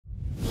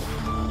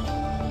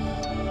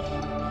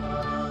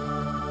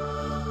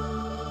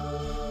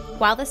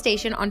While the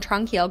station on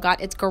Trunk-Hill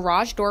got its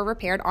garage door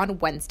repaired on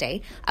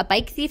Wednesday, a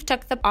bike thief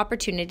took the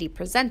opportunity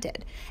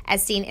presented.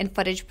 As seen in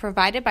footage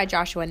provided by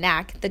Joshua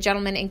Knack, the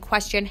gentleman in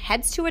question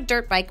heads to a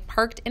dirt bike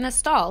parked in a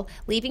stall,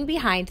 leaving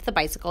behind the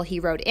bicycle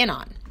he rode in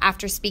on.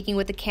 After speaking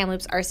with the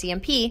Kamloops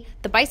RCMP,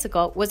 the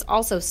bicycle was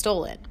also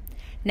stolen.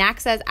 Knack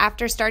says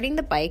after starting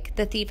the bike,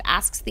 the thief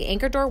asks the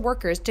Anchor Door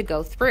workers to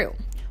go through.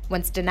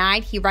 Once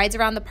denied, he rides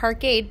around the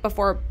parkade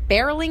before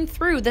barreling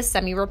through the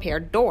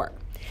semi-repaired door.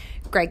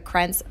 Greg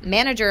Krentz,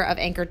 manager of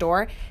Anchor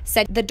Door,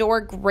 said the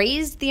door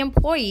grazed the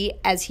employee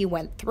as he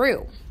went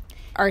through.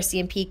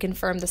 RCMP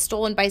confirmed the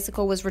stolen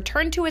bicycle was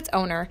returned to its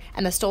owner,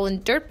 and the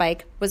stolen dirt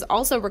bike was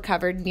also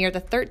recovered near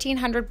the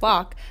 1300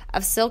 block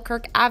of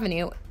Selkirk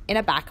Avenue in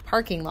a back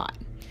parking lot.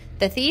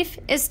 The thief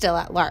is still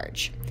at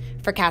large.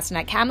 For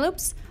Castanet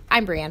Kamloops,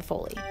 I'm Brianne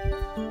Foley.